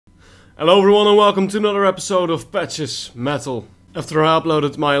Hello everyone and welcome to another episode of Patches Metal. After I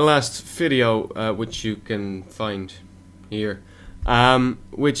uploaded my last video, which you can find here,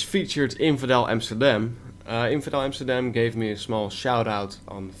 which featured Infidel Amsterdam. Infidel Amsterdam gave me a small shout out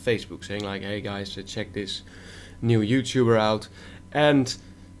on Facebook saying like, hey guys, check this new YouTuber out. And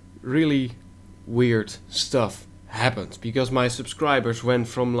really weird stuff happened because my subscribers went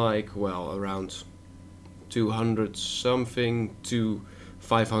from like, well, around 200 something to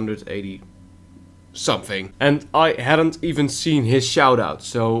 580 something, and I hadn't even seen his shout out.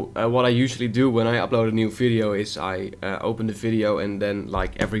 So what I usually do when I upload a new video is I open the video and then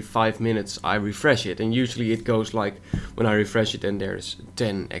like every 5 minutes I refresh it, and usually it goes like, when I refresh it and there's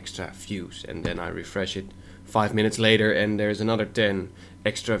 10 extra views, and then I refresh it 5 minutes later and there's another 10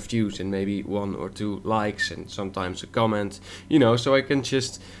 extra views and maybe 1 or 2 likes and sometimes a comment, you know, so I can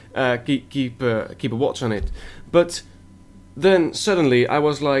just keep a watch on it. But then suddenly I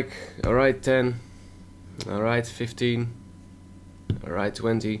was like, alright 10, alright 15, alright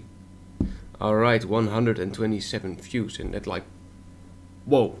 20, alright 127 views, and that like,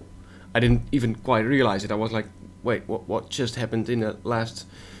 whoa, I didn't even quite realize it. I was like, wait, what just happened in the last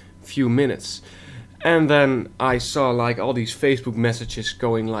few minutes? And then I saw like all these Facebook messages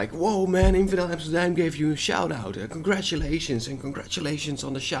going like, whoa man, Infidel Amsterdam gave you a shout out, congratulations, and congratulations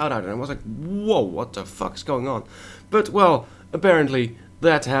on the shout out. And I was like, whoa, what the fuck's going on? But well, apparently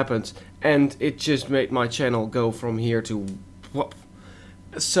that happened, and it just made my channel go from here to whoop.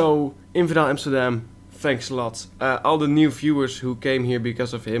 So Infidel Amsterdam, thanks a lot. All the new viewers who came here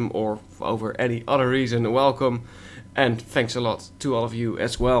because of him or over any other reason, welcome. And thanks a lot to all of you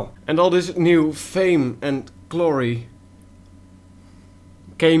as well. And all this new fame and glory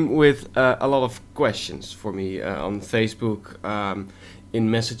came with a lot of questions for me on Facebook, in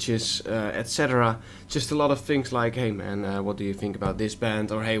messages, etc. Just a lot of things like, hey man, what do you think about this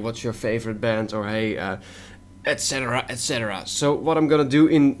band? Or hey, what's your favorite band? Or hey, etc, etc. So what I'm gonna do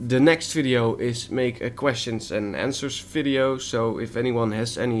in the next video is make a questions and answers video. So if anyone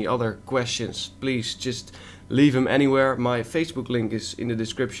has any other questions, please just leave them anywhere. My Facebook link is in the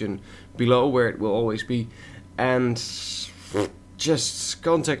description below, where it will always be. And just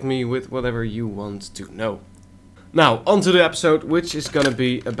contact me with whatever you want to know. Now, on to the episode, which is gonna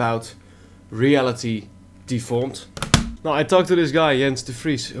be about reality Deformed. Now, I talked to this guy, Jens de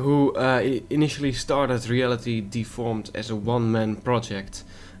Vries, who initially started Reality Deformed as a one-man project.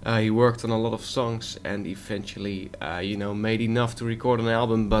 He worked on a lot of songs and eventually, you know, made enough to record an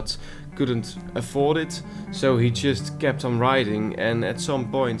album, but couldn't afford it. So he just kept on writing, and at some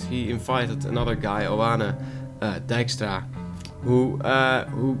point he invited another guy, YUEAH Dijkstra,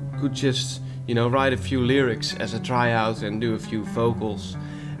 who could just, you know, write a few lyrics as a tryout and do a few vocals.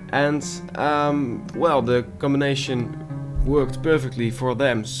 And well, the combination worked perfectly for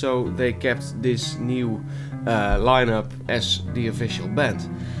them, so they kept this new lineup as the official band.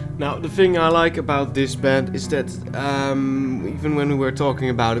 Now, the thing I like about this band is that even when we were talking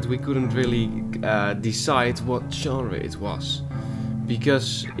about it, we couldn't really decide what genre it was,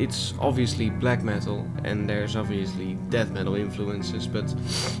 because it's obviously black metal and there's obviously death metal influences, but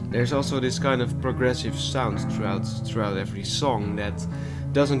there's also this kind of progressive sound throughout every song that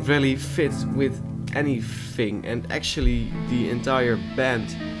doesn't really fit with anything, and actually the entire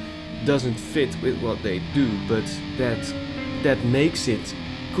band doesn't fit with what they do, but that makes it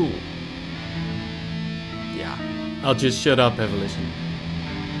cool. Yeah, I'll just shut up, have a listen.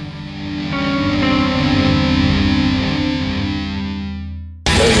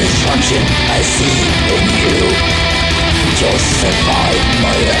 The destruction I see in you justify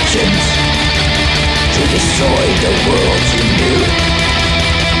my actions to destroy the world you knew,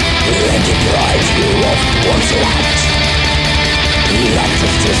 and deprive you of one's light. Light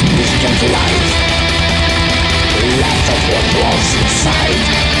of transmission to life, light of what was inside.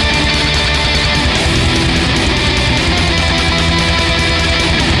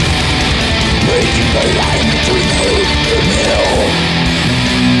 Breaking the line between hope and hell.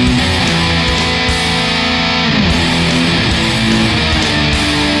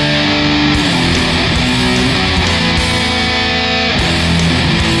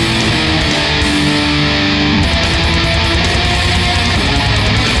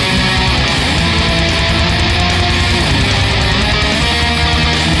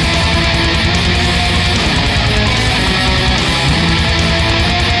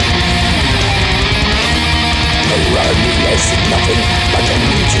 Nothing but a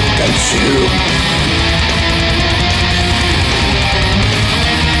need to consume.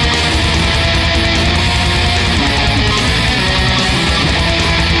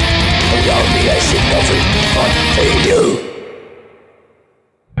 Around me I see nothing but failure.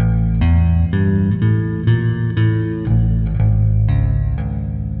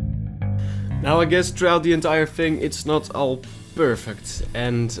 I guess throughout the entire thing it's not all perfect,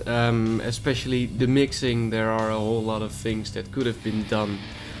 and especially the mixing, there are a whole lot of things that could have been done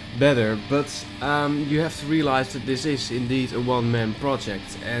better, but you have to realize that this is indeed a one-man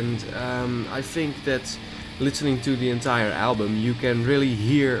project, and I think that listening to the entire album you can really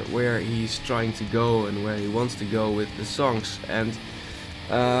hear where he's trying to go and where he wants to go with the songs, and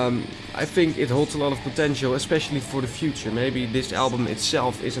I think it holds a lot of potential, especially for the future. Maybe this album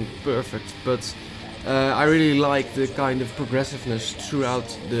itself isn't perfect, but I really like the kind of progressiveness throughout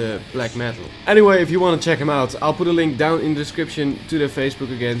the black metal. Anyway, if you want to check him out, I'll put a link down in the description to their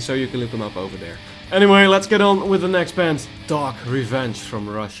Facebook again, so you can look him up over there. Anyway, let's get on with the next band, Dark Revenge from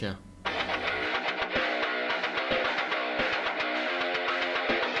Russia.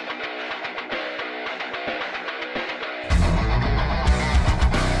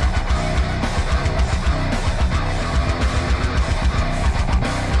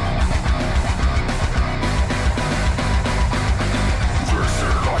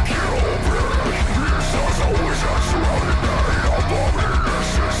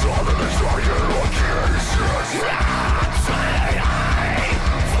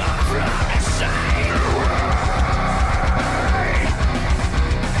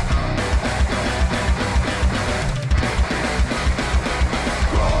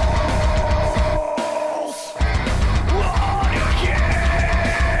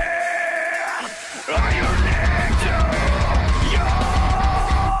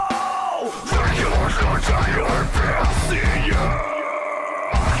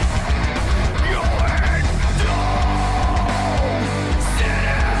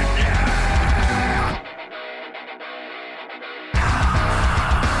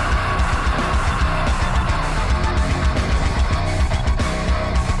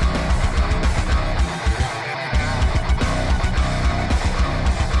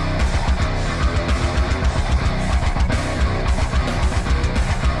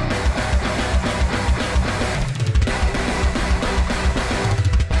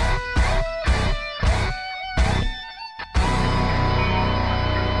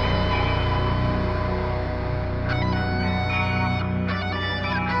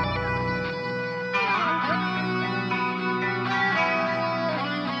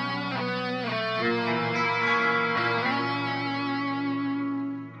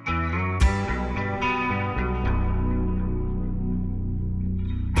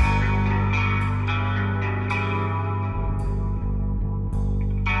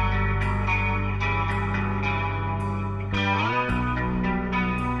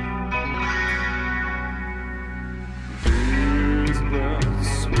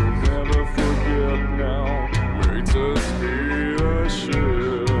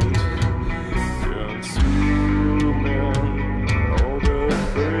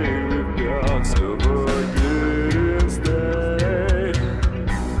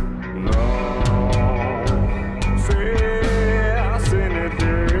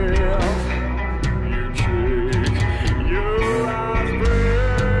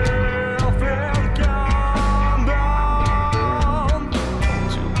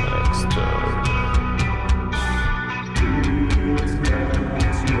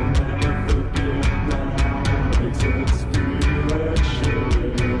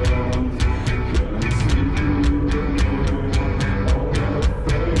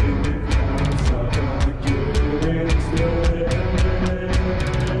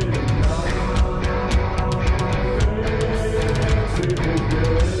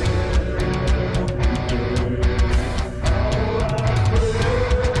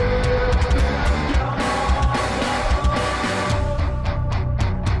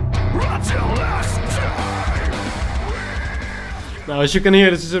 Now, as you can hear,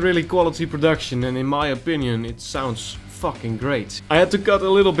 this is a really quality production, and in my opinion it sounds fucking great. I had to cut a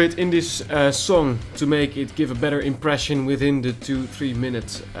little bit in this song to make it give a better impression within the 2-3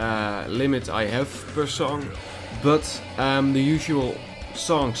 minute limit I have per song, but the usual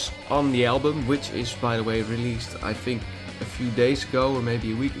songs on the album, which is by the way released I think a few days ago or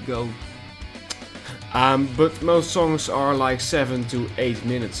maybe a week ago, but most songs are like 7 to 8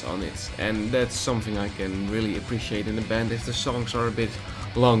 minutes on it, and that's something I can really appreciate in a band if the songs are a bit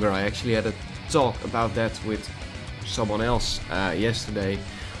longer. I actually had a talk about that with someone else yesterday,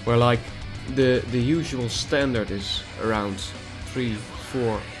 where like the usual standard is around 3,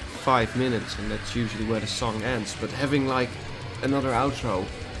 4, 5 minutes, and that's usually where the song ends, but having like another outro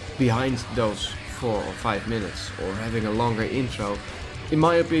behind those 4 or 5 minutes, or having a longer intro, in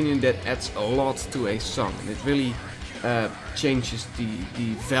my opinion that adds a lot to a song, and it really changes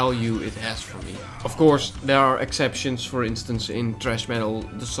the value it has for me. Of course, there are exceptions. For instance, in thrash metal,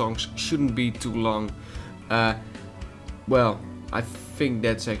 the songs shouldn't be too long. Well, I think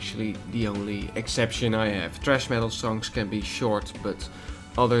that's actually the only exception I have. Thrash metal songs can be short, but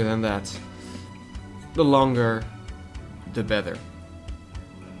other than that, the longer, the better.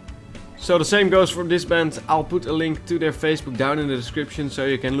 So the same goes for this band. I'll put a link to their Facebook down in the description so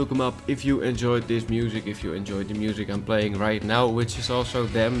you can look them up if you enjoyed this music, if you enjoyed the music I'm playing right now, which is also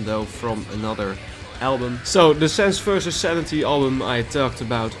them though from another album. So the Sense vs. Sanity album I talked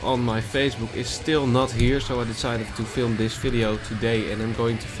about on my Facebook is still not here, so I decided to film this video today, and I'm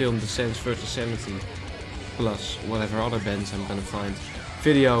going to film the Sense vs. Sanity plus whatever other bands I'm gonna find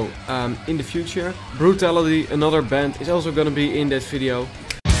video in the future. Brutality, another band, is also gonna be in that video.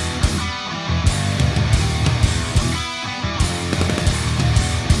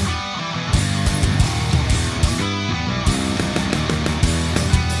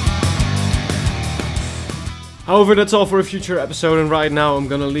 However, that's all for a future episode, and right now I'm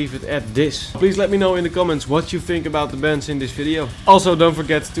gonna leave it at this. Please let me know in the comments what you think about the bands in this video. Also, don't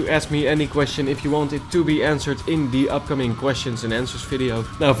forget to ask me any question if you want it to be answered in the upcoming questions and answers video.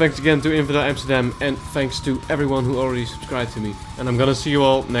 Now, thanks again to Infidel Amsterdam, and thanks to everyone who already subscribed to me. And I'm gonna see you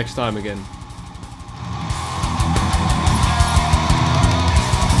all next time again.